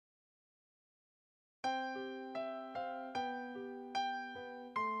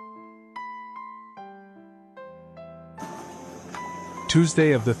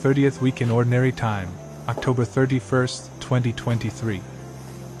Tuesday of the 30th week in Ordinary Time, October 31st, 2023.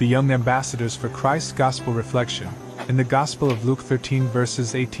 The Young Ambassadors for Christ's Gospel Reflection. In the Gospel of Luke 13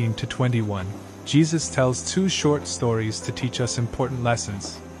 verses 18 to 21, Jesus tells two short stories to teach us important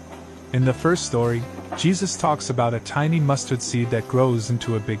lessons. In the first story, Jesus talks about a tiny mustard seed that grows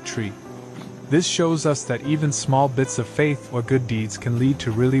into a big tree. This shows us that even small bits of faith or good deeds can lead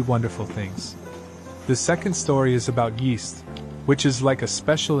to really wonderful things. The second story is about yeast, which is like a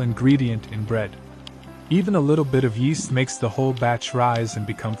special ingredient in bread. Even a little bit of yeast makes the whole batch rise and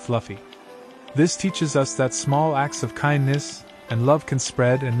become fluffy. This teaches us that small acts of kindness and love can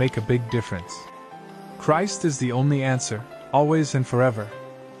spread and make a big difference. Christ is the only answer, always and forever.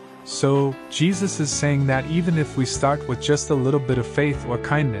 So, Jesus is saying that even if we start with just a little bit of faith or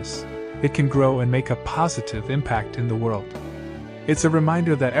kindness, it can grow and make a positive impact in the world. It's a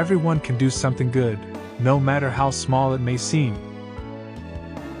reminder that everyone can do something good, no matter how small it may seem.